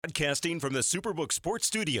Broadcasting from the Superbook Sports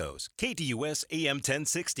Studios, KDUS AM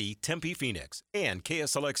 1060 Tempe, Phoenix, and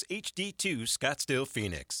KSLX HD2 Scottsdale,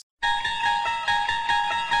 Phoenix.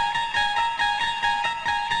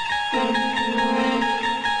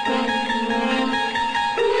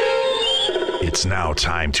 It's now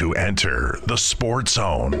time to enter the Sports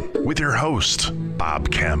Zone with your host, Bob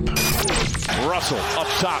Kemp. Russell up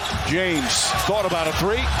top. James thought about a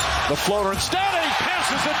three. The floater instead. He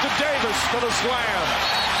passes it to Davis for the slam.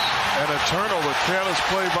 And a turnover. Careless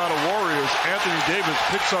play by the Warriors. Anthony Davis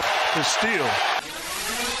picks up the steal.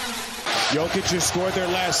 Jokic has scored their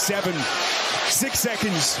last 7. 6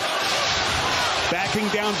 seconds. Backing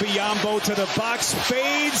down Biyombo to the box.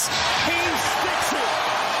 Fades. Haynes sticks it.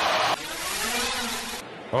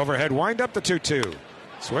 Overhead wind up the 2-2.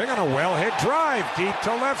 Swing on a well-hit drive deep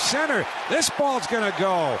to left center. This ball's going to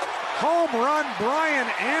go. Home run, Brian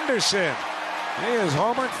Anderson. He is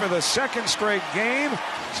homered for the second straight game.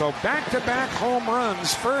 So back-to-back home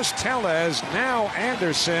runs. First Tellez, now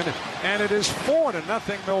Anderson. And it is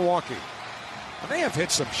 4-0 Milwaukee. And they have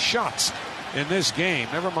hit some shots in this game.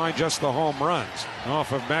 Never mind just the home runs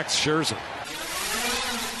off of Max Scherzer.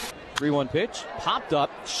 3-1 pitch. Popped up.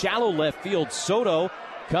 Shallow left field. Soto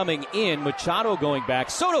coming in. Machado going back.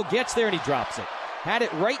 Soto gets there and he drops it. Had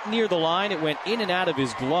it right near the line. It went in and out of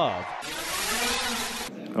his glove.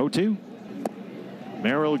 0-2.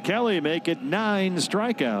 Merrill Kelly make it 9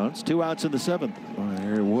 strikeouts. 2 outs in the 7th. Well,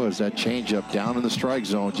 there it was. That changeup down in the strike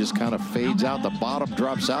zone just kind of fades out. The bottom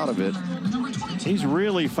drops out of it. He's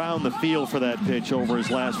really found the feel for that pitch over his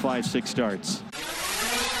last 5-6 starts.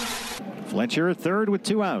 Fletcher at third with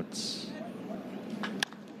 2 outs.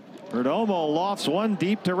 Perdomo lofts one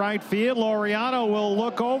deep to right field. Laureano will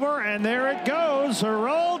look over, and there it goes.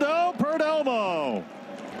 Geraldo Perdomo.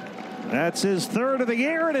 That's his 3rd of the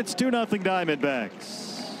year, and it's 2-0 Diamondbacks.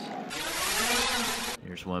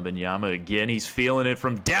 Here's Wembanyama again. He's feeling it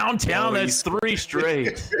from downtown. That's 3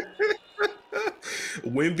 straight.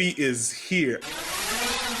 Wemby is here.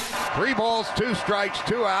 3 balls, 2 strikes,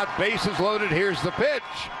 2 out. Bases loaded. Here's the pitch.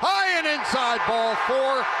 High and inside, ball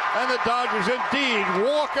 4. And the Dodgers indeed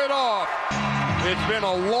walk it off. It's been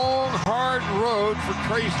a long, hard road for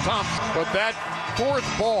Trace Thompson. But that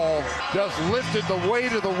 4th ball just lifted the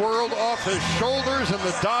weight of the world off his shoulders. And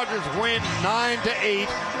the Dodgers win 9-8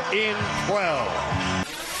 in 12.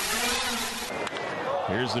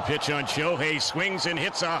 Here's the pitch on Shohei. Swings and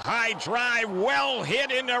hits a high drive. Well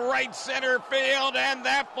hit into right center field. And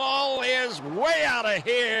that ball is way out of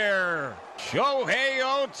here. Shohei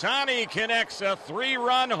Ohtani connects a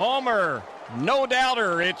 3-run homer. No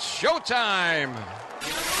doubter, it's showtime.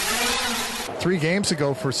 3 games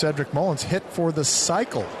ago for Cedric Mullins, hit for the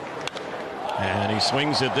cycle. And he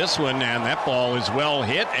swings at this one, and that ball is well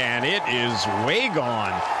hit, and it is way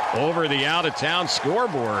gone over the out-of-town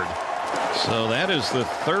scoreboard. So that is the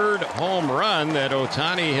 3rd home run that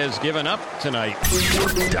Ohtani has given up tonight.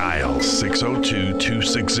 Dial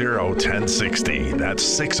 602-260-1060. That's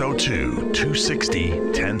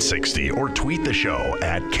 602-260-1060. Or tweet the show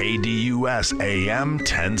at KDUS AM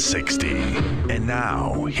 1060. And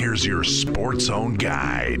now, here's your Sports Zone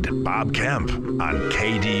guide, Bob Kemp on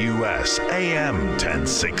KDUS AM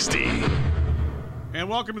 1060. And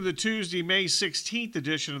welcome to the Tuesday, May 16th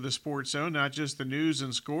edition of the Sports Zone. Not just the news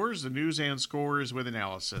and scores, the news and scores with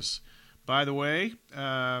analysis. By the way,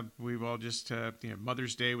 we've all just,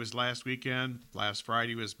 Mother's Day was last weekend. Last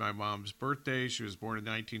Friday was my mom's birthday. She was born in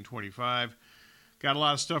 1925. Got a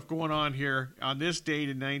lot of stuff going on here. On this date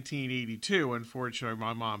in 1982, unfortunately,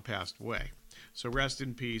 my mom passed away. So rest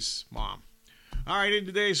in peace, Mom. All right, in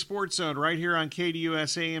today's Sports Zone, right here on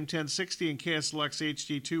KDUS AM 1060 and KSLX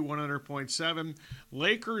HD2 100.7.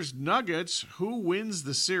 Lakers Nuggets, who wins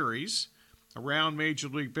the series around Major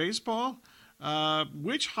League Baseball?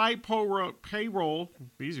 Which high payroll,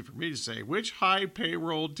 easy for me to say, which high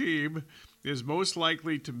payroll team is most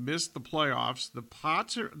likely to miss the playoffs? The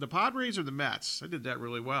Padres or the Mets? I did that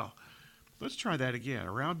really well. Let's try that again.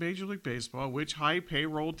 Around Major League Baseball, which high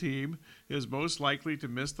payroll team is most likely to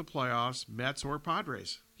miss the playoffs, Mets or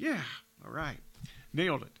Padres? Yeah, all right.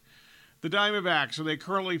 Nailed it. The Diamondbacks, are they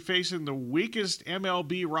currently facing the weakest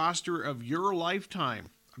MLB roster of your lifetime?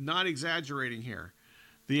 I'm not exaggerating here.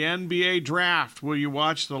 The NBA draft, will you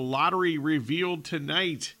watch the lottery revealed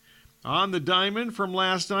tonight? On the diamond from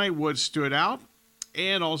last night, what stood out?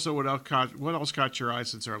 And also what else caught your eye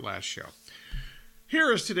since our last show?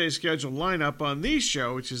 Here is today's scheduled lineup on the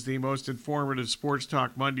show, which is the most informative sports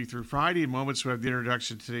talk Monday through Friday. In moments, we have the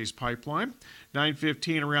introduction to today's pipeline.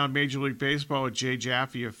 9:15 around Major League Baseball with Jay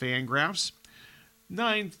Jaffe of Fangraphs.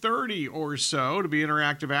 9:30 or so to be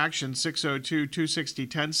interactive action,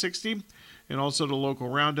 602-260-1060. and also the local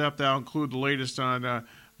roundup. That'll include the latest on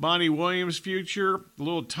Monty Williams' future, a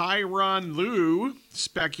little Tyronn Lue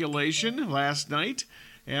speculation last night,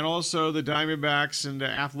 and also the Diamondbacks and the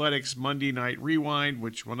Athletics Monday Night Rewind,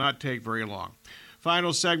 which will not take very long.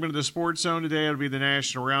 Final segment of the Sports Zone today will be the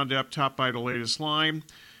National Roundup, topped by the latest line,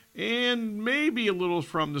 and maybe a little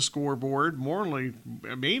from the scoreboard,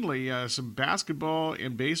 mainly some basketball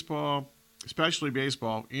and baseball, especially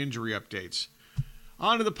baseball, injury updates.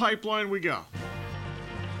 On to the pipeline we go.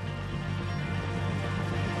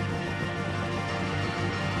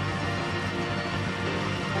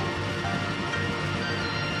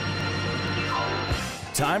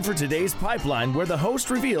 Time for today's pipeline, where the host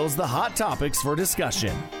reveals the hot topics for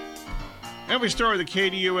discussion. And we start with the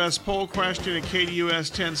KDUS poll question at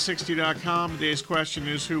KDUS1060.com. Today's question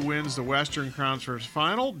is, who wins the Western Conference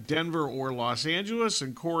Final, Denver or Los Angeles?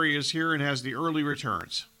 And Corey is here and has the early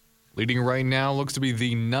returns. Leading right now looks to be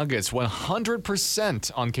the Nuggets,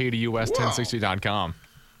 100% on KDUS1060.com.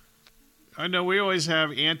 I know we always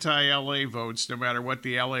have anti-LA votes, no matter what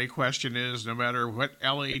the LA question is, no matter what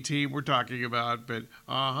LA team we're talking about, but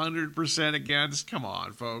 100% against. Come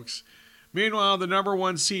on, folks. Meanwhile, the number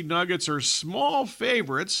one seed Nuggets are small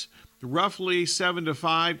favorites, roughly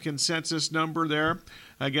 7-5 consensus number there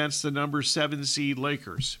against the number 7 seed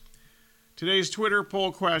Lakers. Today's Twitter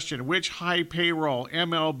poll question: which high payroll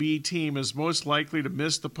MLB team is most likely to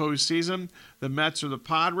miss the postseason, the Mets or the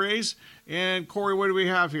Padres? And Corey, what do we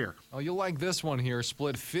have here? Oh, you'll like this one here.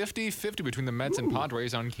 Split 50-50 between the Mets and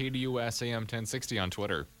Padres on KDUS AM 1060 on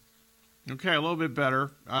Twitter. Okay, a little bit better.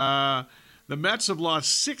 The Mets have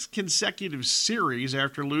lost 6 consecutive series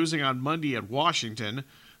after losing on Monday at Washington.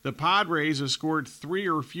 The Padres have scored 3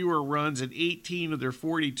 or fewer runs in 18 of their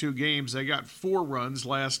 42 games. They got 4 runs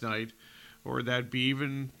last night, or that'd be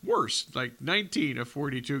even worse, like 19 of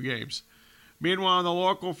 42 games. Meanwhile, on the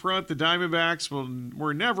local front, the Diamondbacks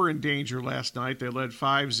were never in danger last night. They led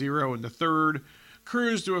 5-0 in the third,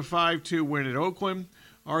 cruised to a 5-2 win at Oakland.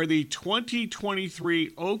 Are the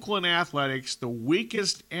 2023 Oakland Athletics the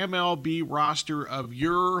weakest MLB roster of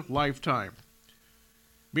your lifetime?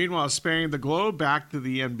 Meanwhile, spanning the globe, back to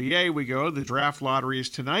the NBA we go. The draft lottery is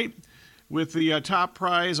tonight, with the top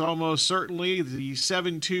prize almost certainly the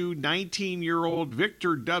 7'2", 19-year-old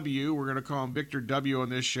Victor W. We're going to call him Victor W.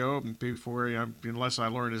 on this show, unless I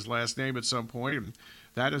learn his last name at some point. And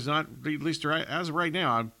that is not, at least as of right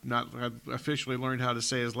now, I've officially learned how to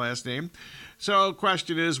say his last name. So the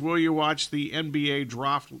question is, will you watch the NBA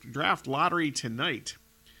draft lottery tonight?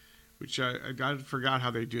 Which I forgot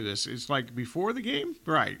how they do this. It's like before the game?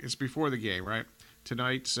 Right, it's before the game, right?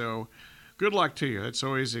 Tonight, so good luck to you. It's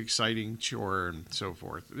always an exciting chore and so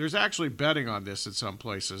forth. There's actually betting on this at some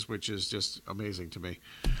places, which is just amazing to me.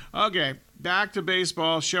 Okay, back to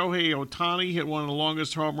baseball. Shohei Ohtani hit one of the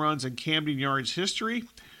longest home runs in Camden Yards history.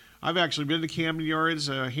 I've actually been to Camden Yards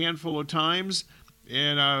a handful of times,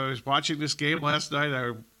 and I was watching this game last night.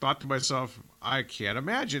 I thought to myself, I can't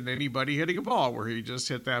imagine anybody hitting a ball where he just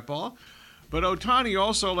hit that ball. But Ohtani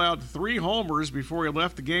also allowed 3 homers before he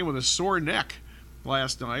left the game with a sore neck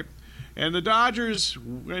last night. And the Dodgers,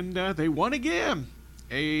 they won again.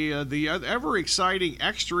 The ever-exciting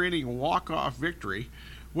extra-inning walk-off victory.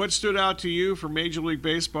 What stood out to you for Major League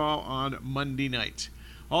Baseball on Monday night?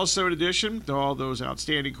 Also, in addition to all those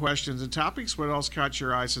outstanding questions and topics, what else caught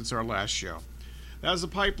your eye since our last show? That's the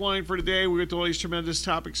pipeline for today. We get to all these tremendous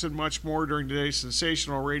topics and much more during today's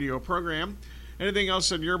sensational radio program. Anything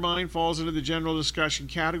else on your mind falls into the general discussion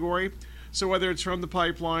category. So whether it's from the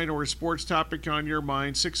pipeline or a sports topic on your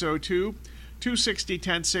mind,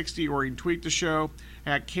 602-260-1060, or you can tweet the show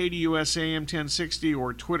at KDUSAM1060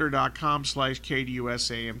 or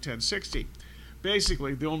twitter.com/KDUSAM1060.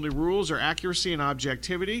 Basically, the only rules are accuracy and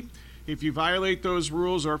objectivity. If you violate those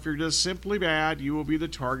rules, or if you're just simply bad, you will be the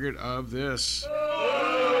target of this.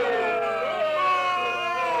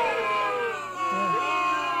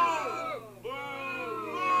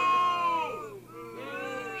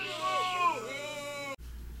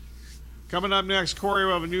 Coming up next, Corey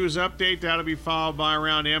will have a news update. That'll be followed by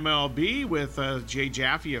Around MLB with Jay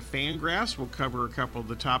Jaffe of Fangraphs. We'll cover a couple of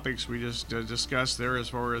the topics we just discussed there as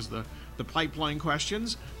far as the pipeline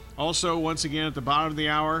questions. Also, once again, at the bottom of the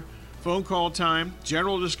hour, phone call time,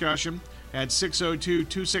 general discussion at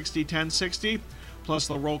 602-260-1060, plus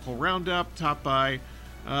the local roundup, topped by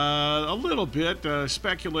a little bit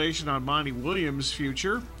speculation on Monty Williams'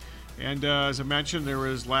 future. And as I mentioned, there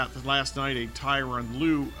was last night a Tyronn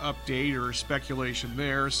Lue update or speculation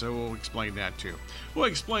there, so we'll explain that too. We'll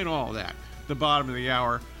explain all of that at the bottom of the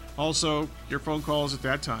hour. Also, your phone calls at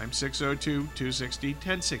that time,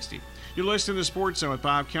 602-260-1060. You're listening to Sports Zone with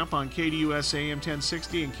Bob Kemp on KDUS AM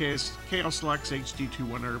 1060 and KSLX HD2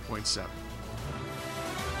 100.7.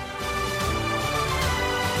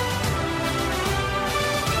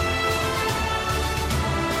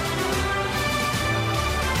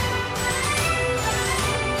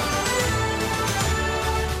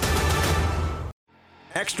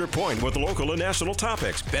 Extra Point with local and national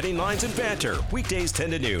topics, betting lines, and banter. Weekdays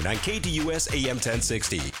 10 to noon on KDUS AM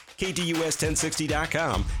 1060,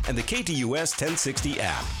 KDUS1060.com, and the KDUS 1060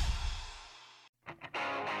 app.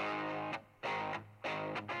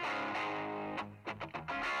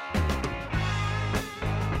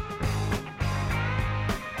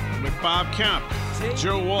 With Bob Kemp,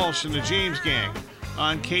 Joe Walsh, and the James Gang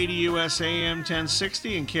on KDUS AM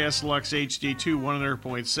 1060 and KSLX HD2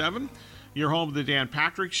 100.7. Your home of the Dan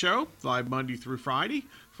Patrick Show, live Monday through Friday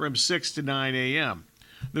from 6 to 9 a.m.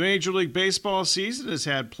 The Major League Baseball season has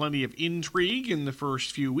had plenty of intrigue in the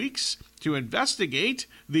first few weeks. To investigate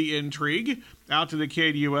the intrigue, out to the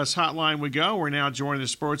KDUS hotline we go. We're now joined in the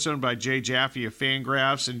Sports Zone by Jay Jaffe of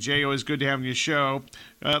Fangraphs. And Jay, always good to have you on your show.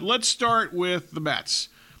 Let's start with the Mets.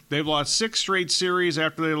 They've lost 6 straight series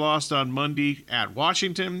after they lost on Monday at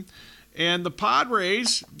Washington. And the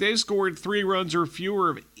Padres, they scored 3 runs or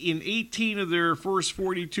fewer in 18 of their first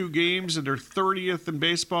 42 games, and they're 30th in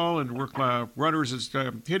baseball and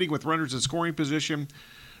hitting with runners in scoring position.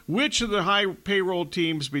 Which of the high payroll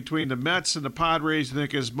teams between the Mets and the Padres do you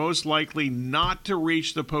think is most likely not to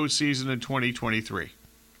reach the postseason in 2023?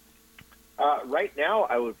 Right now,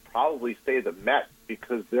 I would probably say the Mets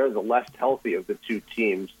because they're the less healthy of the two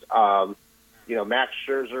teams. Max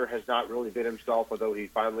Scherzer has not really been himself, although he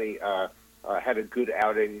finally had a good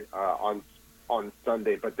outing on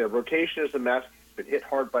Sunday. But their rotation is a mess. It's been hit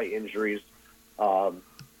hard by injuries.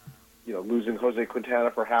 Losing Jose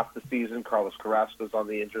Quintana for half the season. Carlos Carrasco's on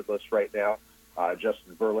the injured list right now.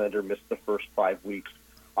 Justin Verlander missed the first 5 weeks.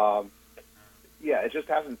 It just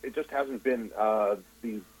hasn't been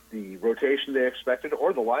the rotation they expected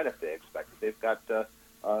or the lineup they expected. They've got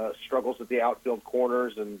struggles at the outfield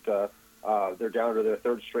corners and. They're down to their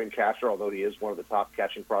third-string catcher, although he is one of the top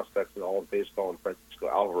catching prospects in all of baseball, in Francisco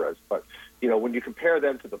Alvarez. But, when you compare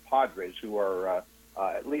them to the Padres, who are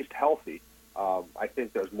at least healthy, I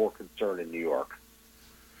think there's more concern in New York.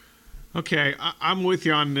 Okay, I'm with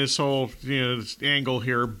you on this whole this angle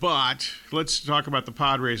here, but let's talk about the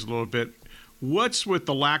Padres a little bit. What's with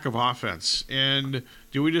the lack of offense? And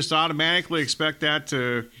do we just automatically expect that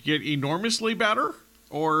to get enormously better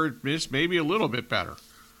or just maybe a little bit better?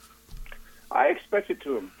 I expect it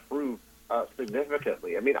to improve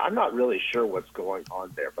significantly. I mean, I'm not really sure what's going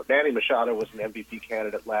on there, but Manny Machado was an MVP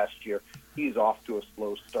candidate last year. He's off to a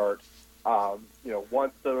slow start.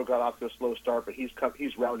 Juan Soto got off to a slow start, but he's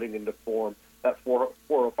rounding into form. That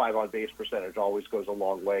 405 on base percentage always goes a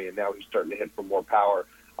long way, and now he's starting to hit for more power.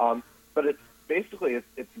 But it's basically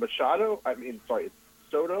it's Machado. It's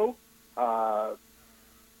Soto.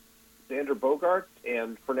 Xander Bogaerts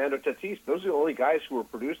and Fernando Tatis. Those are the only guys who are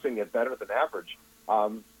producing at better than average.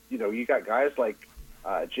 You got guys like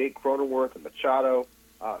Jake Cronenworth and Machado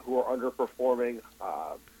who are underperforming.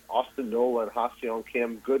 Austin Nola and Ha-Seong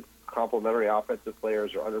Kim, good complementary offensive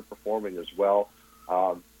players, are underperforming as well.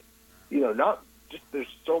 There's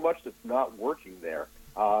so much that's not working there.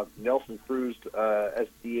 Nelson Cruz as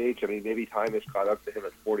DH. Maybe time has caught up to him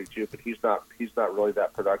at 42, but he's not really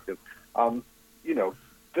that productive.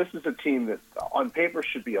 This is a team that, on paper,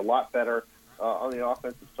 should be a lot better on the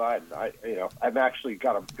offensive side. And I've actually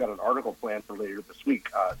got an article planned for later this week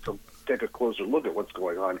to take a closer look at what's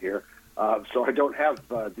going on here. So I don't have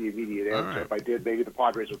the immediate answer. Right. If I did, maybe the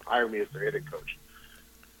Padres would hire me as their hitting coach.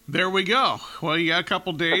 There we go. Well, you got a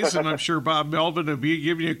couple days, and I'm sure Bob Melvin will be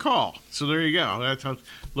giving you a call. So there you go. That's how,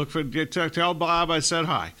 tell Bob I said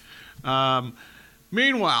hi.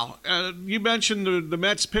 Meanwhile, you mentioned the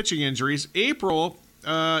Mets pitching injuries. April.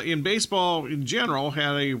 In baseball in general,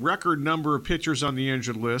 had a record number of pitchers on the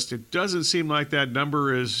injured list. It doesn't seem like that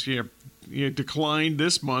number is declined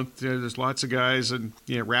this month. There's lots of guys, and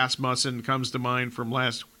Rasmussen comes to mind from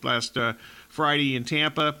last Friday in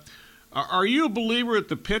Tampa. Are you a believer that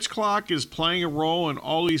the pitch clock is playing a role in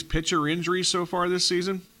all these pitcher injuries so far this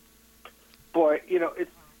season? Boy,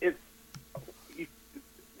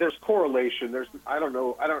 there's correlation. I don't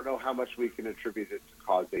know how much we can attribute it to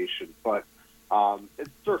causation, but. It's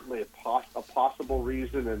certainly a possible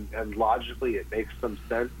reason, and logically it makes some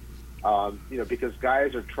sense. Because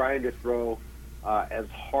guys are trying to throw as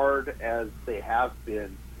hard as they have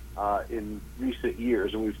been in recent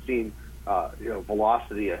years, and we've seen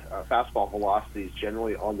velocity, fastball velocity is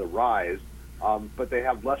generally on the rise. but they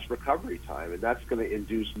have less recovery time, and that's going to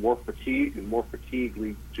induce more fatigue, and more fatigue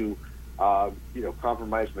leads to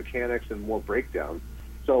compromised mechanics and more breakdowns.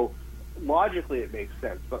 So logically it makes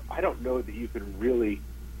sense, but I don't know that you can really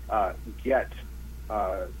get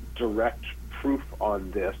direct proof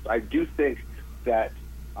on this. I do think that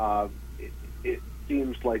it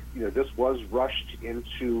seems like this was rushed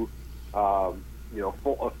into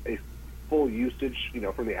full usage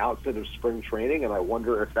from the outset of spring training, and I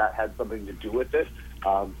wonder if that had something to do with it.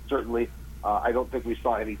 Certainly, I don't think we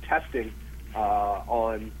saw any testing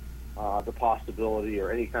on the possibility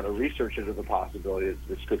or any kind of research into the possibility that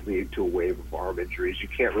this could lead to a wave of arm injuries. You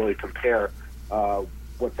can't really compare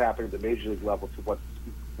what's happening at the major league level to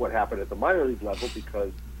what happened at the minor league level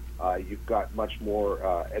because you've got much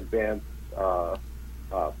more advanced,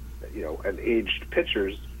 and aged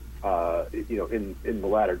pitchers, in the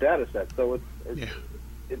latter data set. So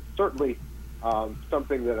it's certainly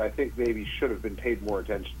something that I think maybe should have been paid more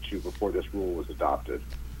attention to before this rule was adopted.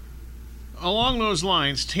 Along those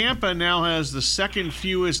lines, Tampa now has the second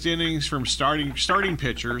fewest innings from starting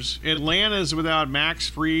pitchers. Atlanta's without Max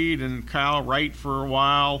Fried and Kyle Wright for a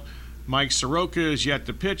while. Mike Soroka is yet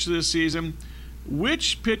to pitch this season.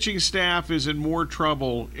 Which pitching staff is in more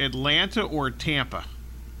trouble, Atlanta or Tampa?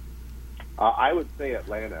 I would say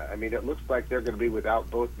Atlanta. I mean, it looks like they're going to be without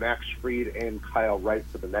both Max Fried and Kyle Wright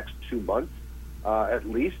for the next 2 months, at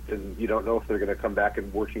least, and you don't know if they're going to come back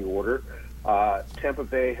in working order. Tampa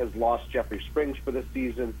Bay has lost Jeffrey Springs for the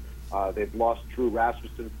season. They've lost Drew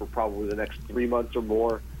Rasmussen for probably the next 3 months or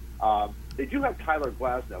more. They do have Tyler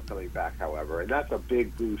Glasnow coming back, however, and that's a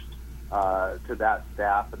big boost to that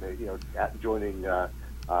staff, and they, joining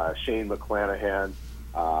Shane McClanahan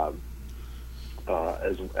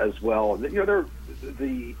as well. And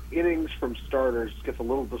the innings from starters gets a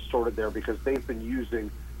little distorted there because they've been using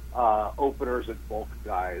openers and bulk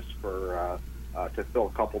guys for to fill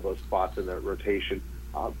a couple of those spots in the rotation.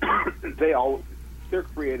 They're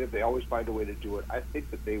creative. They always find a way to do it. I think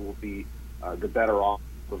that they will be the better off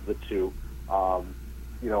of the two.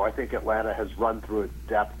 I think Atlanta has run through its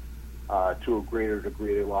depth to a greater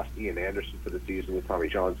degree. They lost Ian Anderson for the season with Tommy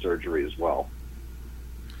John surgery as well.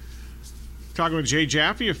 Talking with Jay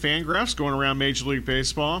Jaffe of Fangraphs going around Major League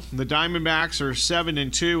Baseball. The Diamondbacks are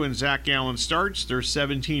 7-2 when Zach Gallen starts. They're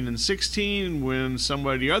 17-16 when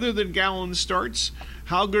somebody other than Gallen starts.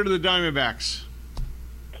 How good are the Diamondbacks?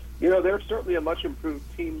 They're certainly a much improved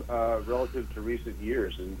team relative to recent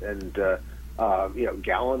years, and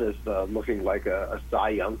Gallen is looking like a Cy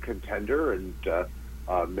Young contender, and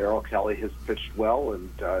Merrill Kelly has pitched well, and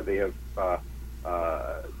they have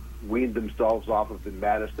weaned themselves off of the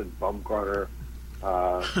Madison Bumgarner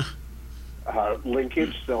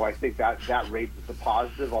linkage. So I think that rates as a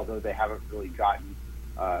positive, although they haven't really gotten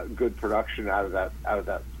good production out of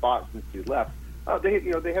that spot since he left.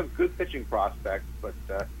 They have good pitching prospects, but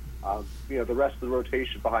the rest of the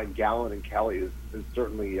rotation behind Gallen and Kelly is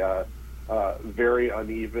certainly very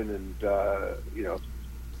uneven and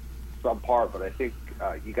subpar. But I think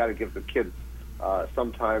you got to give the kids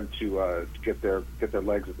some time to get their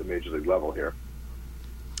legs at the major league level here.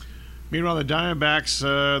 Meanwhile, the Diamondbacks,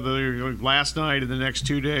 the last night and the next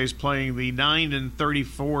 2 days, playing the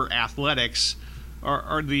 9-34 Athletics.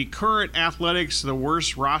 Are the current Athletics the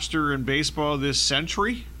worst roster in baseball this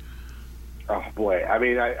century? Oh boy! I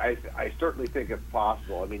mean, I certainly think it's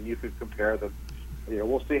possible. I mean, you could compare them.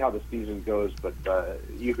 We'll see how the season goes, but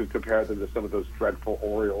you could compare them to some of those dreadful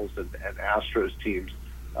Orioles and Astros teams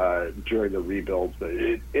during the rebuilds, but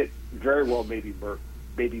it very well may be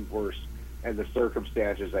worse, and the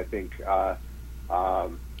circumstances I think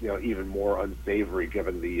even more unsavory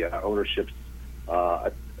given the ownership's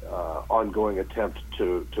ongoing attempt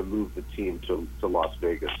to move the team to Las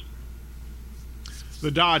Vegas.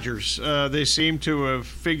 The Dodgers, they seem to have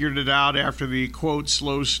figured it out after the quote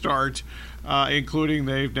slow start, including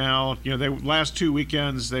they've now last 2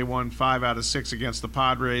 weekends they won 5 out of 6 against the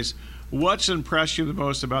Padres. What's impressed you the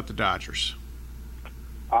most about the Dodgers?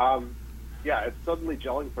 It's suddenly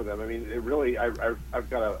gelling for them. I mean, it really. I've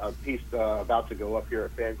got a piece about to go up here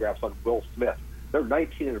at Fangraphs on Will Smith. They're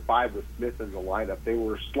 19-5 with Smith in the lineup. They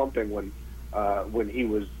were slumping when he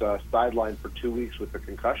was sidelined for 2 weeks with the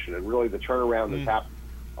concussion, and really the turnaround has happened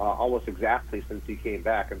almost exactly since he came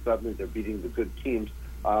back. And suddenly they're beating the good teams.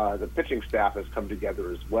 The pitching staff has come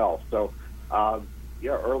together as well. So.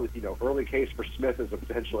 Early case for Smith as a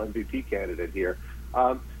potential MVP candidate here.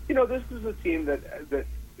 This is a team that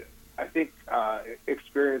I think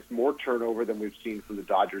experienced more turnover than we've seen from the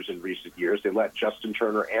Dodgers in recent years. They let Justin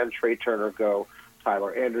Turner and Trey Turner go.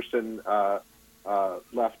 Tyler Anderson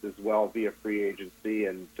left as well via free agency,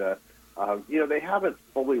 and They haven't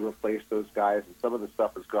fully replaced those guys, and some of the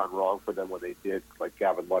stuff has gone wrong for them when they did, like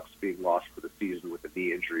Gavin Lux being lost for the season with a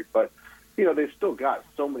knee injury. But, they've still got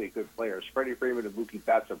so many good players. Freddie Freeman and Mookie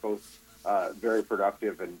Betts are both very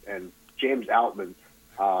productive, and James Outman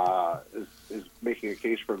is making a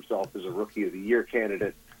case for himself as a Rookie of the Year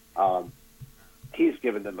candidate. He's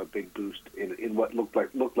given them a big boost in what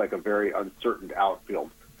looked like a very uncertain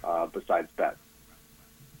outfield besides Betts.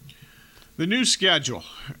 The new schedule.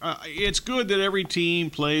 It's good that every team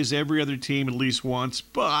plays every other team at least once,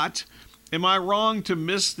 but am I wrong to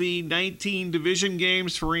miss the 19 division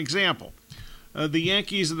games? For example, the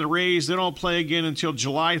Yankees and the Rays, they don't play again until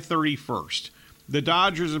July 31st. The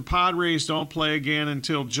Dodgers and Padres don't play again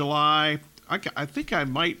until July. I think I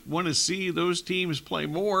might want to see those teams play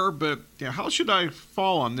more, but how should I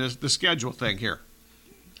fall on the schedule thing here?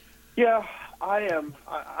 Yeah,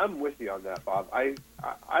 I'm with you on that, Bob. I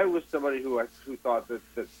was somebody who thought that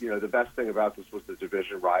the best thing about this was the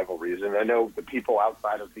division rivalries, and I know the people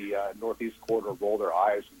outside of the Northeast corridor roll their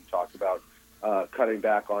eyes when you talk about cutting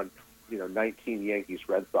back on 19 Yankees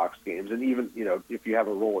Red Sox games, and even if you have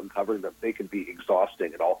a role in covering them, they can be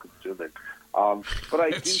exhausting and all consuming. But I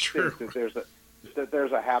do think that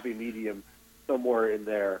there's a happy medium somewhere in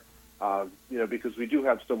there, because we do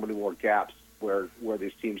have so many more gaps where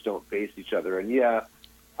these teams don't face each other. And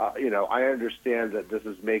I understand that this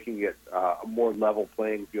is making it a more level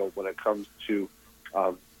playing field when it comes to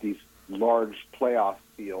these large playoff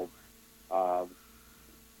fields. But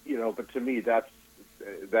to me, that's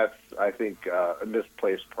I think a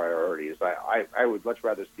misplaced priority. I would much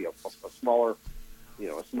rather see a smaller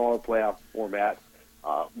playoff format,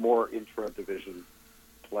 more intra-division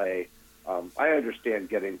play. I understand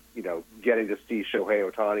getting to see Shohei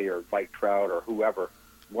Ohtani or Mike Trout or whoever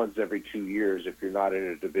once every 2 years if you're not in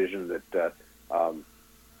a division that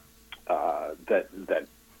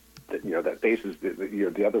faces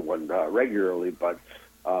the other one regularly. But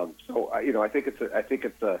I think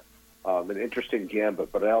it's an interesting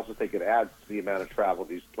gambit, but I also think it adds to the amount of travel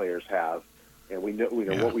these players have, and we know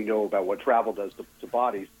what we know about what travel does to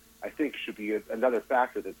bodies. I think should be another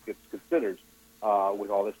factor that gets considered with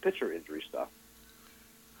all this pitcher injury stuff.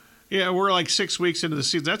 Yeah, we're like 6 weeks into the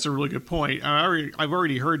season. That's a really good point. I've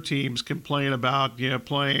already heard teams complain about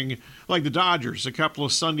playing like the Dodgers a couple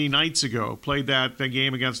of Sunday nights ago. Played that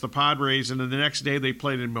game against the Padres, and then the next day they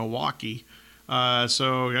played in Milwaukee.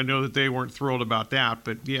 So I know that they weren't thrilled about that.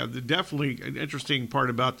 But, definitely an interesting part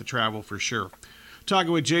about the travel for sure.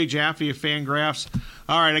 Talking with Jay Jaffe of Fangraphs.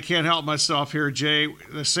 All right, I can't help myself here, Jay.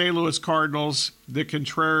 The St. Louis Cardinals, the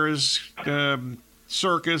Contreras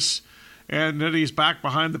circus, and then he's back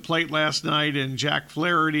behind the plate last night, and Jack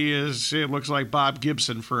Flaherty it looks like Bob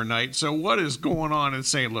Gibson for a night. So what is going on in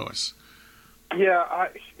St. Louis? Yeah,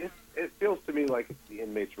 it feels to me like it's the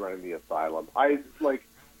inmates running the asylum.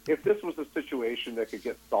 If this was a situation that could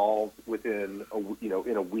get solved within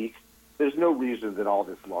in a week, there's no reason that all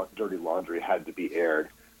this dirty laundry had to be aired.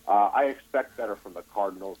 I expect better from the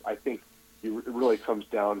Cardinals. I think it really comes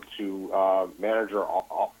down to manager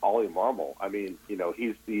Ollie Marmol. I mean,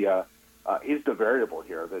 he's the variable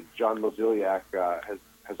here. That John Mozeliak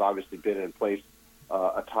has obviously been in place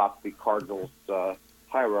atop the Cardinals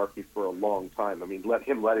hierarchy for a long time. I mean,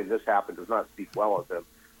 letting this happen does not speak well of him.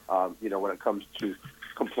 When it comes to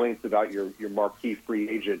complaints about your marquee free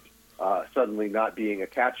agent suddenly not being a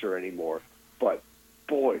catcher anymore. But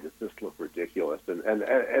boy, does this look ridiculous. And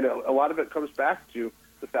a lot of it comes back to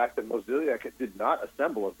the fact that Mozeliak did not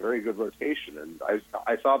assemble a very good rotation. And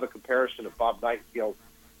I saw the comparison of Bob Nightingale's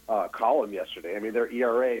column yesterday. I mean, their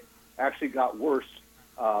ERA actually got worse,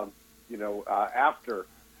 after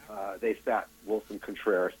they sat Wilson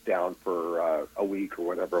Contreras down for a week or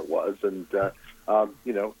whatever it was. And,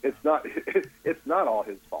 it's not all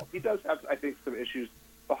his fault. He does have, I think, some issues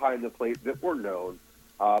behind the plate that were known.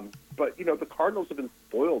 But the Cardinals have been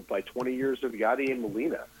spoiled by 20 years of Yadier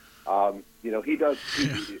Molina.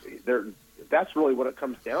 That's really what it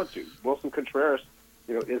comes down to. Wilson Contreras,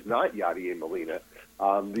 is not Yadier Molina.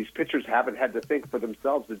 These pitchers haven't had to think for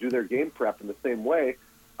themselves to do their game prep in the same way,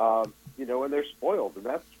 and they're spoiled. And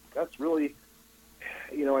that's really,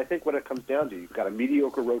 I think what it comes down to. You've got a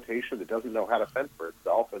mediocre rotation that doesn't know how to fend for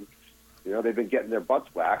itself, and they've been getting their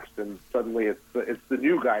butts waxed, and suddenly it's the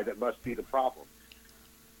new guy that must be the problem.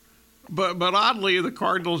 But oddly, the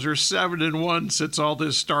Cardinals are 7-1 since all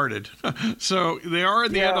this started. So they are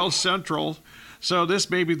in the NL Central. So this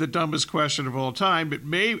may be the dumbest question of all time, but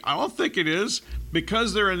I don't think it is.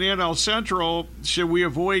 Because they're in the NL Central, should we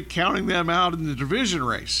avoid counting them out in the division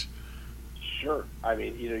race? Sure. I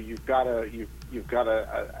mean, you've got a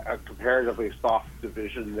comparatively soft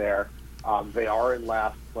division there. They are in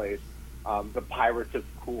last place. The Pirates have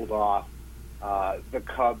cooled off. The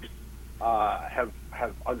Cubs have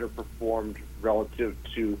underperformed relative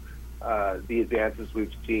to the advances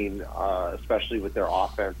we've seen, especially with their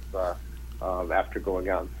offense after going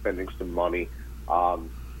out and spending some money. I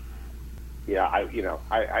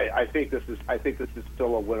think this is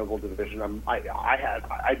still a winnable division.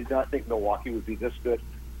 I did not think Milwaukee would be this good.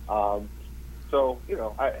 I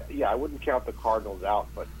wouldn't count the Cardinals out,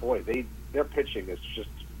 but boy, their pitching is just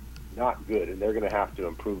not good, and they're going to have to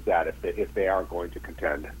improve that if they are going to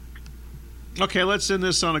contend. Okay, let's end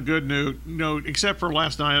this on a good note. Except for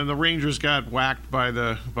last night, and the Rangers got whacked by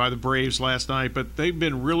the Braves last night, but they've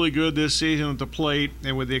been really good this season at the plate.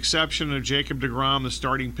 And with the exception of Jacob deGrom, the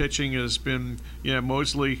starting pitching has been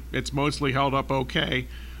mostly held up okay.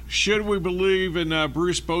 Should we believe in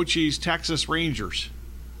Bruce Bochy's Texas Rangers?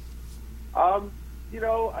 I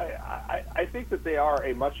think that they are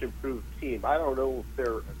a much improved team. I don't know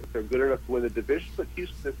if they're good enough to win the division, but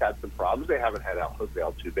Houston has had some problems. They haven't had Jose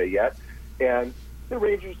Altuve yet. And the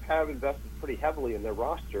Rangers have invested pretty heavily in their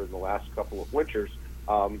roster in the last couple of winters,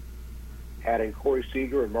 adding Corey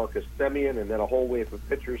Seager and Marcus Semien, and then a whole wave of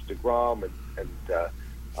pitchers, DeGrom and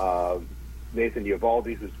Nathan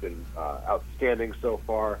Eovaldi, who's been outstanding so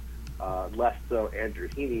far, less so Andrew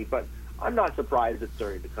Heaney. But I'm not surprised it's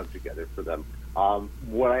starting to come together for them.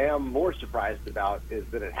 What I am more surprised about is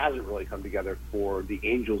that it hasn't really come together for the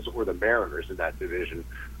Angels or the Mariners in that division,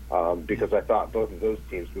 because I thought both of those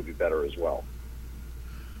teams would be better as well.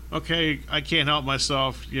 Okay, I can't help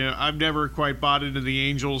myself. I've never quite bought into the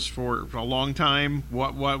Angels for a long time.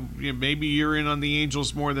 Maybe you're in on the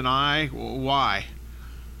Angels more than I. Why?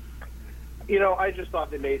 I just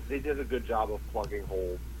thought they did a good job of plugging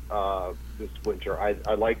holes this winter. I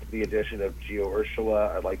liked the addition of Gio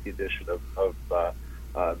Urshela. I liked the addition of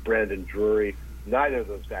Brandon Drury. Neither of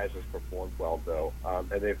those guys has performed well, though, and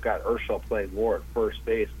they've got Urshela playing more at first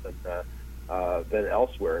base than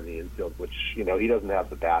elsewhere in the infield, which he doesn't have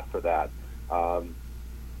the bat for that. The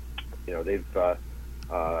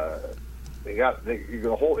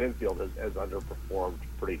whole infield has underperformed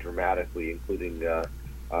pretty dramatically, including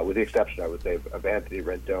with the exception, I would say, of Anthony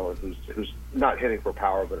Rendon, who's not hitting for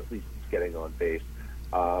power, but at least getting on base.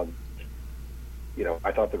 I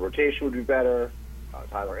thought the rotation would be better.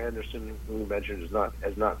 Tyler Anderson, who we mentioned,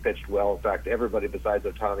 has not pitched well. In fact, everybody besides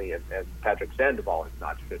Ohtani and Patrick Sandoval has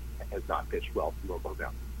not pitched well from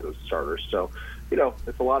those starters. So,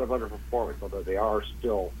 it's a lot of underperformance, although they are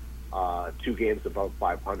still 2 games above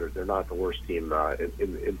 500. They're not the worst team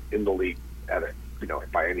in the league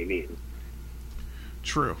by any means.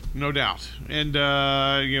 True, no doubt. And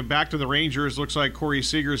back to the Rangers. Looks like Corey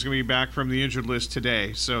Seager is going to be back from the injured list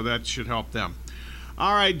today, so that should help them.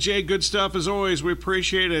 All right, Jay, good stuff as always. We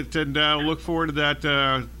appreciate it, and look forward to that.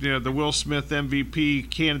 The Will Smith MVP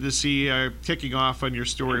candidacy kicking off on your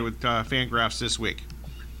story with Fangraphs this week.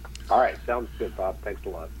 All right, sounds good, Bob. Thanks a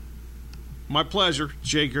lot. My pleasure.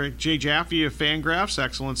 Jay Jaffe of Fangraphs.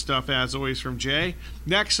 Excellent stuff as always from Jay.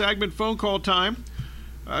 Next segment, phone call time.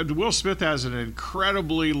 Will Smith has an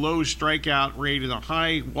incredibly low strikeout rate and a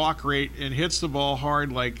high walk rate and hits the ball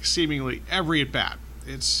hard like seemingly every at bat.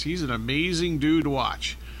 He's an amazing dude to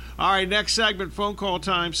watch. All right, next segment, phone call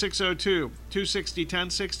time,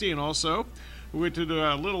 602-260-1060. And also, we went to do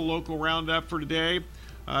a little local roundup for today.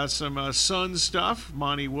 Some Suns stuff,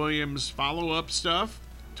 Monty Williams follow-up stuff.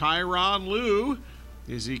 Tyronn Lue,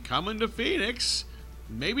 is he coming to Phoenix?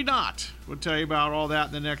 Maybe not. We'll tell you about all that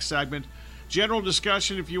in the next segment. General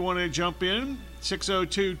discussion if you want to jump in,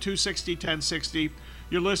 602-260-1060.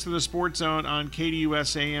 You're listening to the Sports Zone on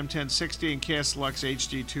KDUS AM 1060 and KSLX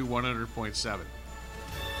HD2 100.7.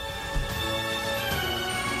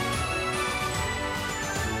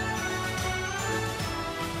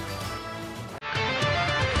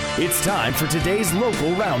 It's time for today's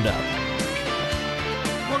local roundup.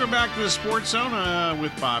 Welcome back to the Sports Zone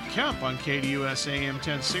with Bob Kemp on KDUS AM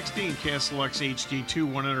 1060 and KSLX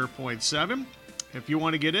HD2 100.7. If you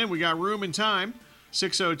want to get in, we got room and time.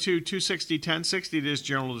 602-260-1060. It is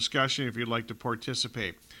general discussion if you'd like to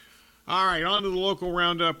participate. All right, on to the local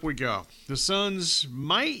roundup we go. The Suns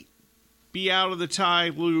might be out of the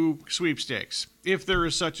Ty Lue sweepstakes, if there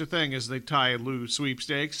is such a thing as the Ty Lue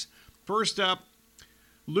sweepstakes. First up,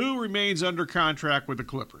 Lue remains under contract with the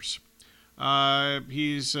Clippers.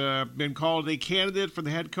 He's been called a candidate for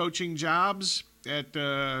the head coaching jobs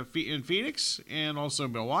in Phoenix and also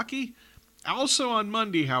Milwaukee. Also on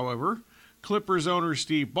Monday, however, Clippers owner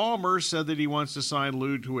Steve Ballmer said that he wants to sign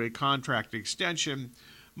Lue to a contract extension.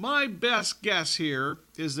 My best guess here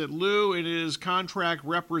is that Lue, in his contract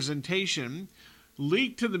representation,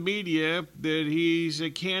 leaked to the media that he's a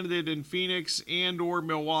candidate in Phoenix and or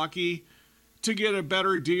Milwaukee to get a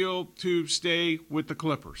better deal to stay with the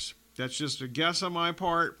Clippers. That's just a guess on my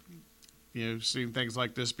part. Seen things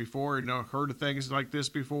like this before, heard of things like this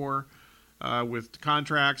before with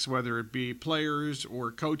contracts, whether it be players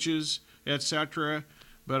or coaches, etc.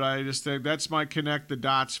 But I just think that's my connect the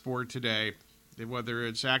dots for today. Whether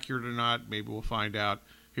it's accurate or not, maybe we'll find out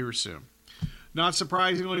here soon. Not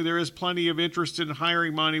surprisingly, there is plenty of interest in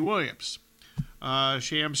hiring Monty Williams.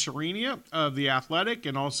 Shams Charania of The Athletic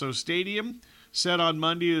and also Stadium said on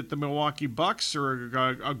Monday that the Milwaukee Bucks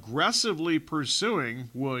are aggressively pursuing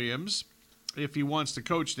Williams if he wants to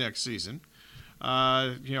coach next season.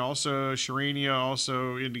 Also Charania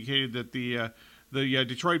also indicated that the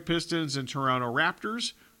Detroit Pistons and Toronto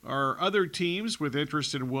Raptors are other teams with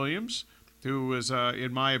interest in Williams, who was,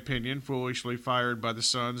 in my opinion, foolishly fired by the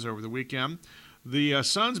Suns over the weekend. The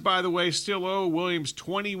Suns, by the way, still owe Williams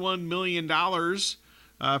 $21 million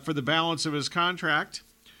for the balance of his contract.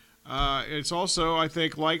 It's also, I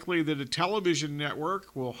think, likely that a television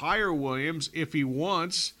network will hire Williams if he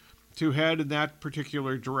wants to head in that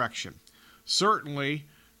particular direction. Certainly,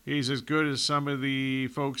 he's as good as some of the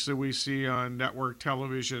folks that we see on network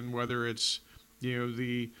television, whether it's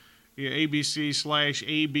the ABC/ABC,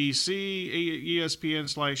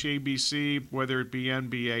 ESPN/ABC, whether it be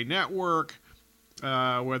NBA Network,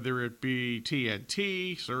 whether it be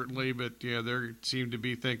TNT, certainly, but they seem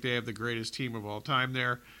to think they have the greatest team of all time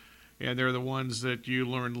there. And they're the ones that you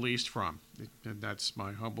learn least from. And that's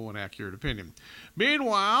my humble and accurate opinion.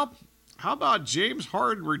 Meanwhile, how about James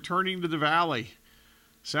Harden returning to the Valley?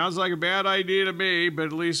 Sounds like a bad idea to me, but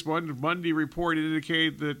at least one Monday report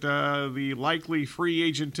indicated that the likely free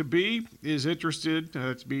agent to be is interested,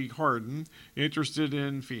 to be Harden, interested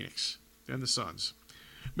in Phoenix and the Suns.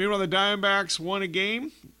 Meanwhile, the Diamondbacks won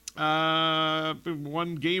game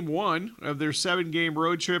one of their 7-game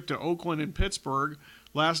road trip to Oakland and Pittsburgh.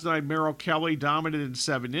 Last night, Merrill Kelly dominated in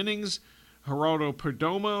 7 innings. Geraldo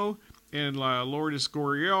Perdomo and Lourdes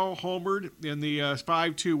Gurriel homered in the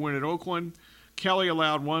 5-2 win at Oakland. Kelly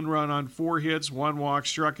allowed 1 run on 4 hits, 1 walk,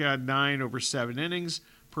 struck out 9 over 7 innings.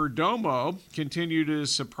 Perdomo continued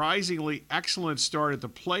his surprisingly excellent start at the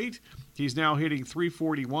plate. He's now hitting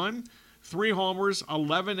 .341, 3 homers,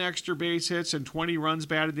 11 extra base hits, and 20 runs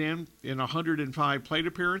batted in 105 plate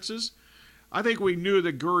appearances. I think we knew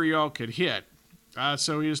that Gurriel could hit.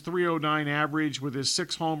 So his .309 average with his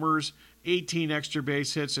 6 homers, 18 extra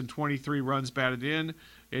base hits, and 23 runs batted in.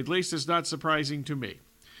 At least it's not surprising to me.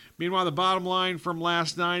 Meanwhile, the bottom line from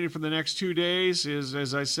last night and for the next 2 days is,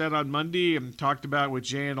 as I said on Monday and talked about with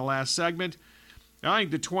Jay in the last segment, I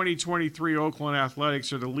think the 2023 Oakland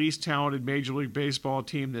Athletics are the least talented Major League Baseball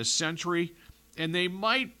team this century, and they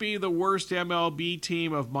might be the worst MLB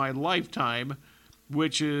team of my lifetime,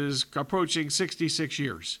 which is approaching 66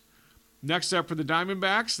 years. Next up for the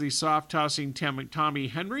Diamondbacks, the soft-tossing Tommy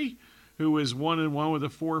Henry, who is 1-1 with a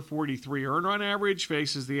 .443 earned run average,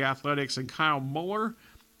 faces the Athletics and Kyle Muller.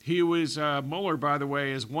 Muller, by the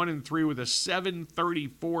way, is 1-3 with a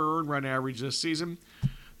 .734 earned run average this season.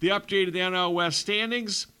 The updated NL West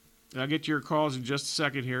standings. I'll get to your calls in just a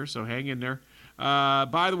second here, so hang in there.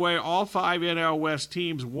 By the way, all 5 NL West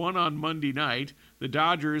teams won on Monday night. The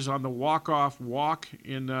Dodgers on the walk-off walk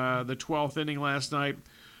in the 12th inning last night.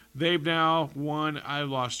 They've now won, I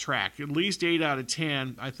lost track, at least 8 out of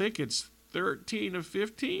 10. I think it's 13 of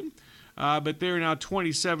 15, but they're now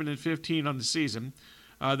 27-15 on the season.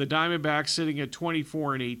 The Diamondbacks sitting at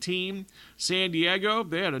 24-18. San Diego,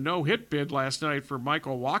 they had a no-hit bid last night for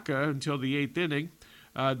Michael Wacha until the 8th inning,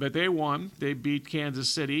 but they won. They beat Kansas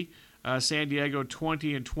City. San Diego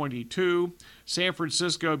 20-22. San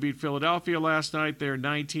Francisco beat Philadelphia last night. They're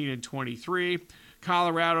 19-23.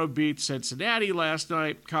 Colorado beat Cincinnati last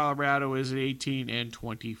night. Colorado is at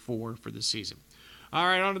 18-24 for the season. All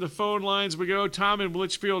right, on to the phone lines we go. Tom in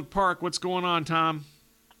Litchfield Park. What's going on, Tom?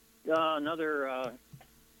 Another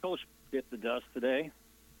coach bit the dust today.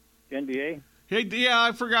 NBA. Hey, yeah,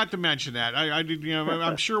 I forgot to mention that. I did.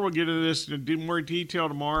 I'm sure we'll get into this in more detail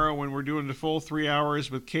tomorrow when we're doing the full 3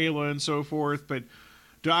 hours with Kayla and so forth. But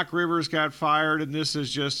Doc Rivers got fired, and this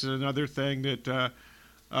is just another thing that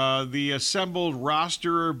the assembled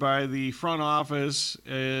roster by the front office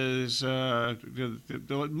is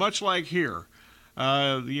much like here.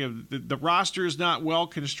 The roster is not well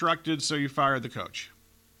constructed, so you fire the coach.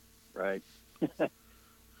 Right.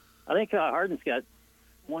 I think Harden's got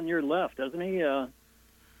 1 year left, doesn't he?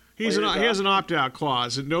 He has an opt-out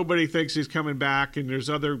clause, and nobody thinks he's coming back. And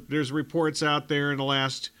there's reports out there in the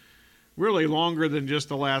last, really longer than just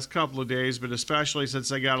the last couple of days, but especially since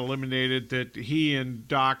they got eliminated, that he and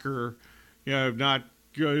Doc are, not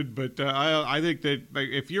good. But I think that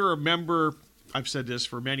if you're a member, I've said this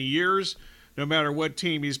for many years, no matter what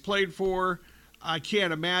team he's played for, I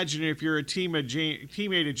can't imagine if you're a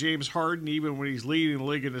teammate of James Harden, even when he's leading the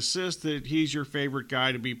league in assists, that he's your favorite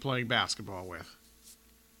guy to be playing basketball with.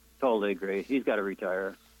 Totally agree. He's got to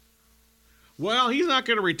retire. Well, he's not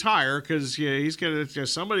going to retire because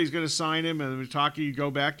somebody's going to sign him, and we're talking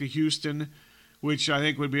go back to Houston, which I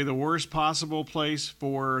think would be the worst possible place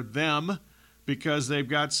for them because they've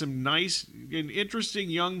got some nice and interesting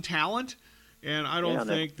young talent. And I don't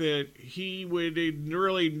think that he would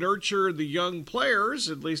really nurture the young players,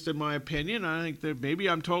 at least in my opinion. I think that maybe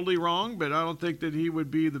I'm totally wrong, but I don't think that he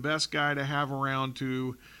would be the best guy to have around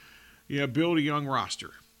to build a young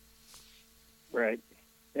roster. Right.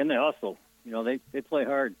 And they hustle. They play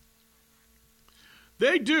hard.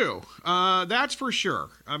 They do. That's for sure.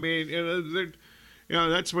 I mean,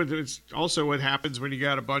 that's what it's also what happens when you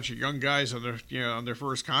got a bunch of young guys on their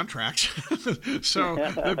first contracts. So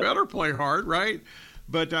they better play hard, right?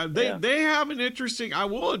 But they have an interesting. I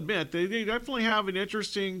will admit they definitely have an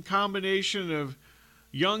interesting combination of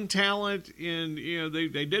young talent, and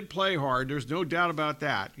they did play hard. There's no doubt about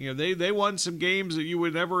that. They won some games that you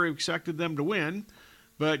would never have expected them to win.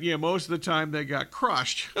 But most of the time they got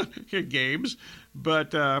crushed in games.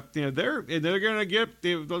 But they're going to get.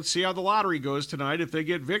 Let's see how the lottery goes tonight. If they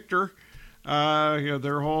get Victor,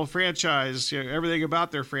 their whole franchise, everything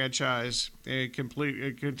about their franchise, it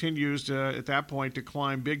continues to at that point to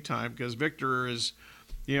climb big time because Victor is.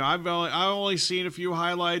 I've only seen a few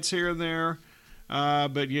highlights here and there.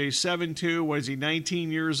 But he's 7'2". What is he?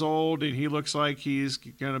 19 years old, and he looks like he's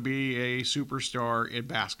going to be a superstar in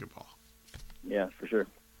basketball. Yeah, for sure.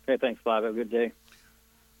 Okay, thanks, Bob. Have a good day.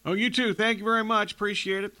 Oh, you too. Thank you very much.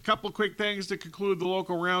 Appreciate it. A couple of quick things to conclude the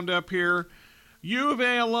local roundup here. U of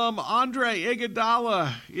A alum Andre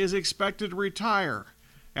Iguodala is expected to retire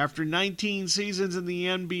after 19 seasons in the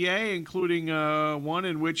NBA, including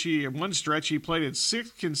one stretch he played in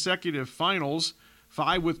 6 consecutive finals,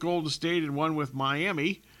 5 with Golden State and 1 with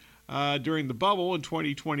Miami. During the bubble in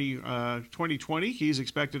 2020, he's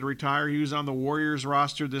expected to retire. He was on the Warriors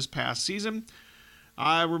roster this past season.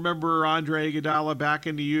 I remember Andre Iguodala back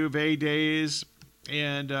in the U of A days,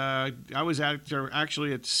 and I was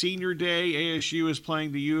actually at Senior Day. ASU was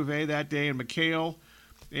playing the U of A that day in McHale,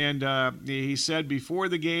 and he said before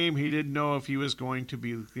the game he didn't know if he was going to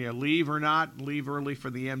be leave or not, leave early for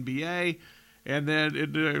the NBA. And then,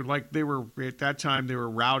 they were at that time, they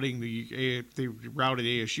were routing they routed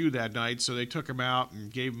ASU that night, so they took him out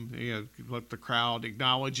and gave him, let the crowd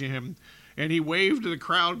acknowledge him, and he waved to the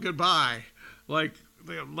crowd goodbye,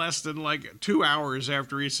 less than 2 hours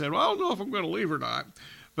after he said, "Well, I don't know if I'm going to leave or not."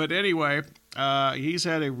 But anyway, he's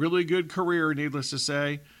had a really good career, needless to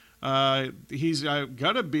say. He's going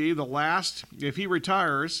to be the last if he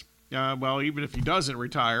retires. Even if he doesn't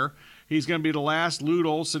retire. He's going to be the last Lute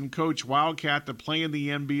Olson coach Wildcat to play in the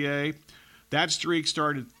NBA. That streak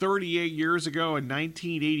started 38 years ago in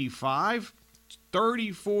 1985.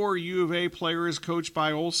 34 U of A players coached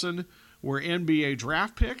by Olson were NBA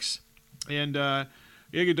draft picks. And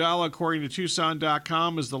Iguodala, according to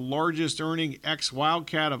Tucson.com, is the largest earning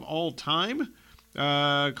ex-Wildcat of all time,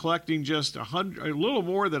 collecting just a little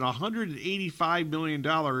more than $185 million in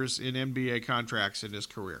NBA contracts in his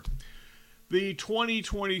career. The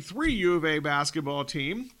 2023 U of A basketball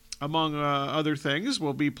team, among other things,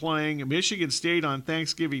 will be playing Michigan State on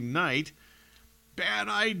Thanksgiving night. Bad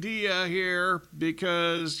idea here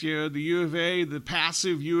because the U of A, the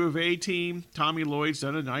passive U of A team, Tommy Lloyd's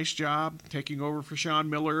done a nice job taking over for Sean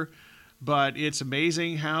Miller, but it's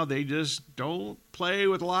amazing how they just don't play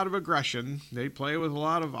with a lot of aggression. They play with a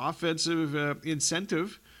lot of offensive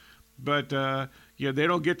incentive, but they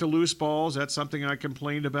don't get to loose balls. That's something I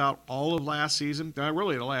complained about all of last season,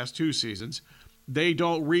 really the last 2 seasons. They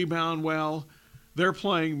don't rebound well. They're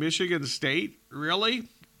playing Michigan State. Really?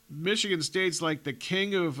 Michigan State's like the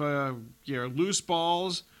king of loose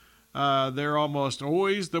balls. They're almost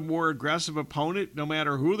always the more aggressive opponent, no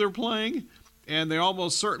matter who they're playing. And they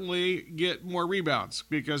almost certainly get more rebounds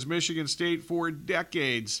because Michigan State for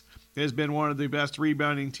decades has been one of the best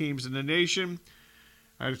rebounding teams in the nation.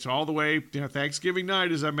 It's all the way Thanksgiving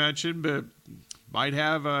night, as I mentioned, but might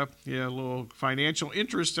have a little financial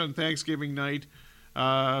interest on Thanksgiving night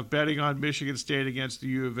betting on Michigan State against the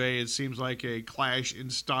U of A. It seems like a clash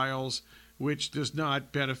in styles, which does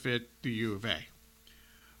not benefit the U of A.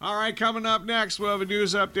 All right, coming up next, we'll have a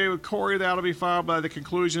news update with Corey. That'll be followed by the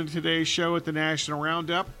conclusion of today's show at the National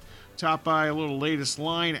Roundup, topped by a little latest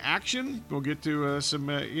line action. We'll get to some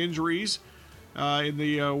injuries in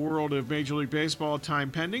the world of Major League Baseball, time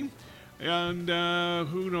pending. And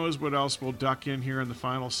who knows what else we'll duck in here in the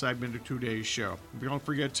final segment of today's show. Don't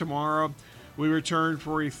forget, tomorrow we return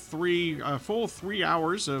for a full 3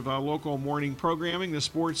 hours of local morning programming, the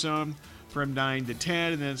Sports Zone from 9 to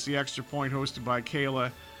 10, and then it's the Extra Point hosted by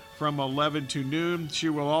Kayla from 11 to noon. She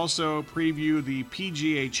will also preview the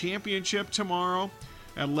PGA Championship tomorrow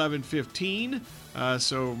at 11:15.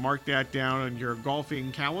 So mark that down on your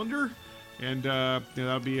golfing calendar. And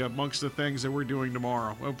that'll be amongst the things that we're doing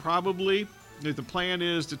tomorrow. Well, probably the plan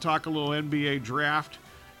is to talk a little NBA draft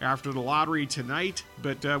after the lottery tonight.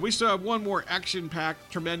 But we still have one more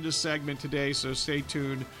action-packed, tremendous segment today, so stay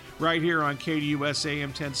tuned right here on KDUS AM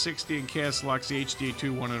 1060 and KSLX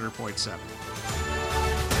HD2 100.7.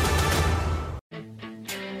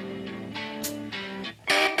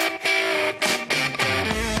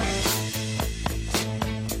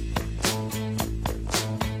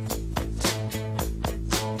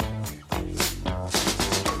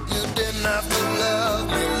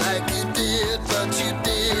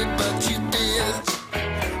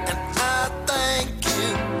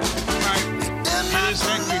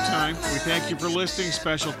 Thank you for listening.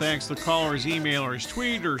 Special thanks to callers, emailers,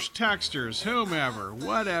 tweeters, texters, whomever,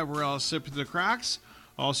 whatever else slipped through the cracks.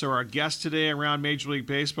 Also, our guest today around Major League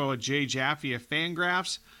Baseball, Jay Jaffe of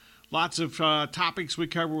Fangraphs. Lots of topics we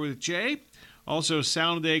cover with Jay. Also,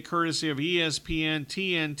 Sound of the Day courtesy of ESPN,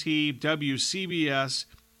 TNT, WCBS,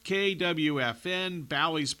 KWFN,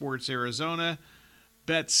 Bally Sports Arizona.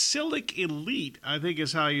 Betsilik Elite, I think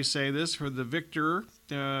is how you say this, for the Victor,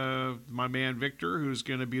 my man Victor, who's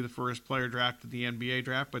going to be the first player drafted in the NBA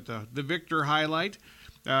draft, but the Victor highlight.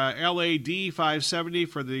 LAD 570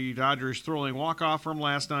 for the Dodgers thrilling walk-off from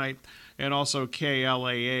last night, and also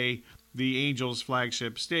KLAA, the Angels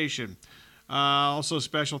flagship station. Also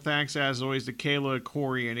special thanks, as always, to Kayla,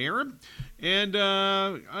 Corey, and Aaron. And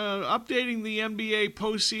updating the NBA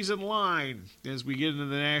postseason line as we get into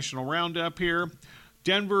the national roundup here.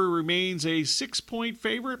 Denver remains a 6-point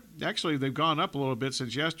favorite. Actually, they've gone up a little bit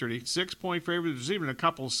since yesterday. 6-point favorite. There's even a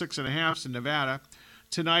couple 6.5s in Nevada.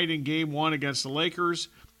 Tonight in Game 1 against the Lakers,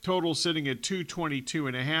 total sitting at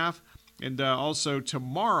 222.5. And also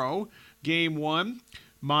tomorrow, Game 1,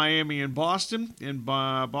 Miami and Boston. And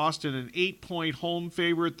Boston an 8-point home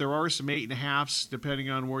favorite. There are some 8.5s, depending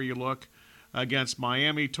on where you look, against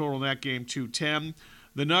Miami. Total in that game, 210.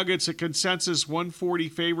 The Nuggets, a consensus 140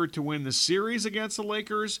 favorite to win the series against the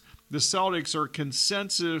Lakers. The Celtics are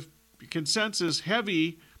consensus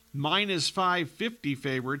heavy minus 550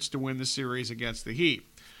 favorites to win the series against the Heat.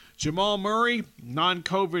 Jamal Murray,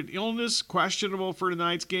 non-COVID illness, questionable for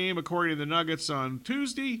tonight's game, according to the Nuggets on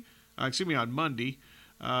Monday.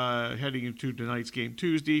 Heading into tonight's game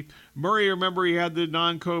Tuesday. Murray, remember, he had the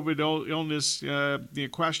non-COVID illness, the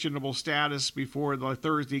questionable status before the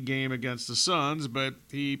Thursday game against the Suns, but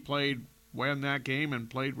he won that game and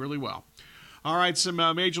played really well. All right, some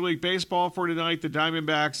Major League Baseball for tonight. The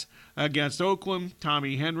Diamondbacks against Oakland.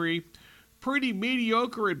 Tommy Henry, pretty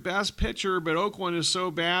mediocre at best pitcher, but Oakland is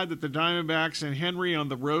so bad that the Diamondbacks and Henry on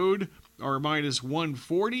the road are minus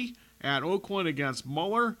 140 at Oakland against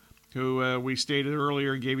Muller, who we stated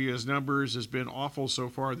earlier and gave you his numbers, has been awful so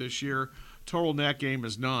far this year. Total in that game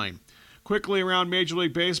is 9. Quickly around Major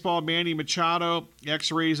League Baseball, Manny Machado,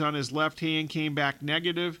 x-rays on his left hand came back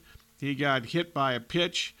negative. He got hit by a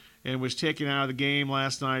pitch and was taken out of the game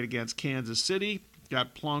last night against Kansas City.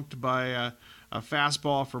 Got plunked by a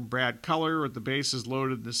fastball from Brad Keller with the bases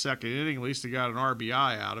loaded in the second inning. At least he got an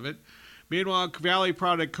RBI out of it. Meanwhile, Valley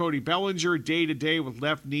product Cody Bellinger, day-to-day with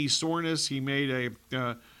left knee soreness. He made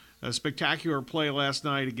a spectacular play last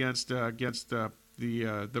night against the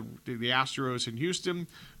Astros in Houston,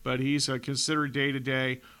 but he's considered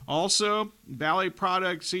day-to-day. Also, Valley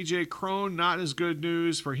product C.J. Cron, not as good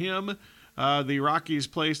news for him. The Rockies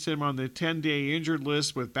placed him on the 10-day injured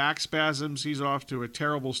list with back spasms. He's off to a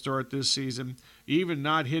terrible start this season, even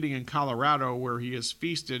not hitting in Colorado, where he has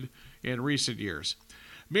feasted in recent years.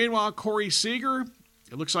 Meanwhile, Corey Seager,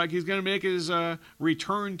 it looks like he's going to make his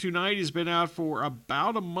return tonight. He's been out for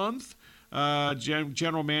about a month.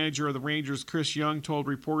 General manager of the Rangers, Chris Young, told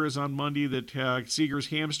reporters on Monday that Seager's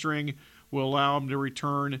hamstring will allow him to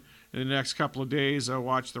return in the next couple of days. I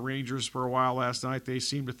watched the Rangers for a while last night. They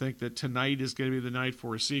seem to think that tonight is going to be the night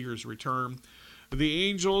for Seager's return. The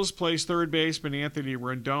Angels placed third baseman Anthony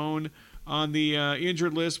Rendon on the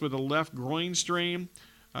injured list with a left groin strain.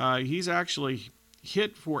 He's actually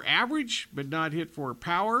hit for average, but not hit for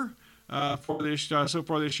power for this so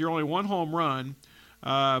far this year. Only one home run,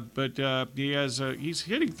 but he's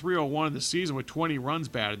hitting .301 in the season with 20 runs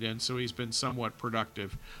batted in, so he's been somewhat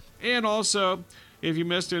productive. And also, if you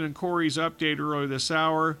missed it in Corey's update earlier this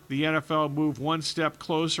hour, the NFL moved one step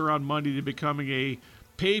closer on Monday to becoming a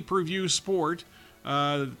pay-per-view sport.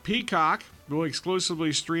 Peacock will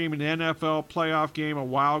exclusively stream an NFL playoff game, a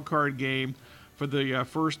wild card game, for the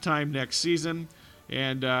first time next season.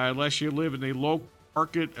 And unless you live in a local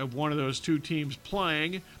market of one of those two teams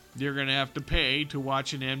playing, you're going to have to pay to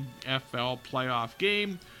watch an NFL playoff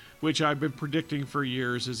game, which I've been predicting for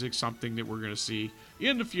years is something that we're going to see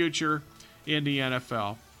in the future in the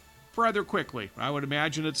NFL rather quickly. I would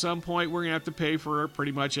imagine at some point we're going to have to pay for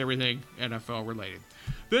pretty much everything NFL related.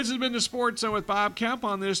 This has been the Sports Zone with Bob Kemp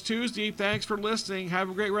on this Tuesday. Thanks for listening. Have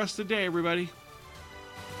a great rest of the day, everybody.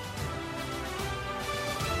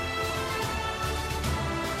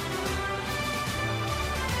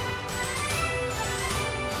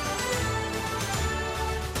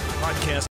 Podcast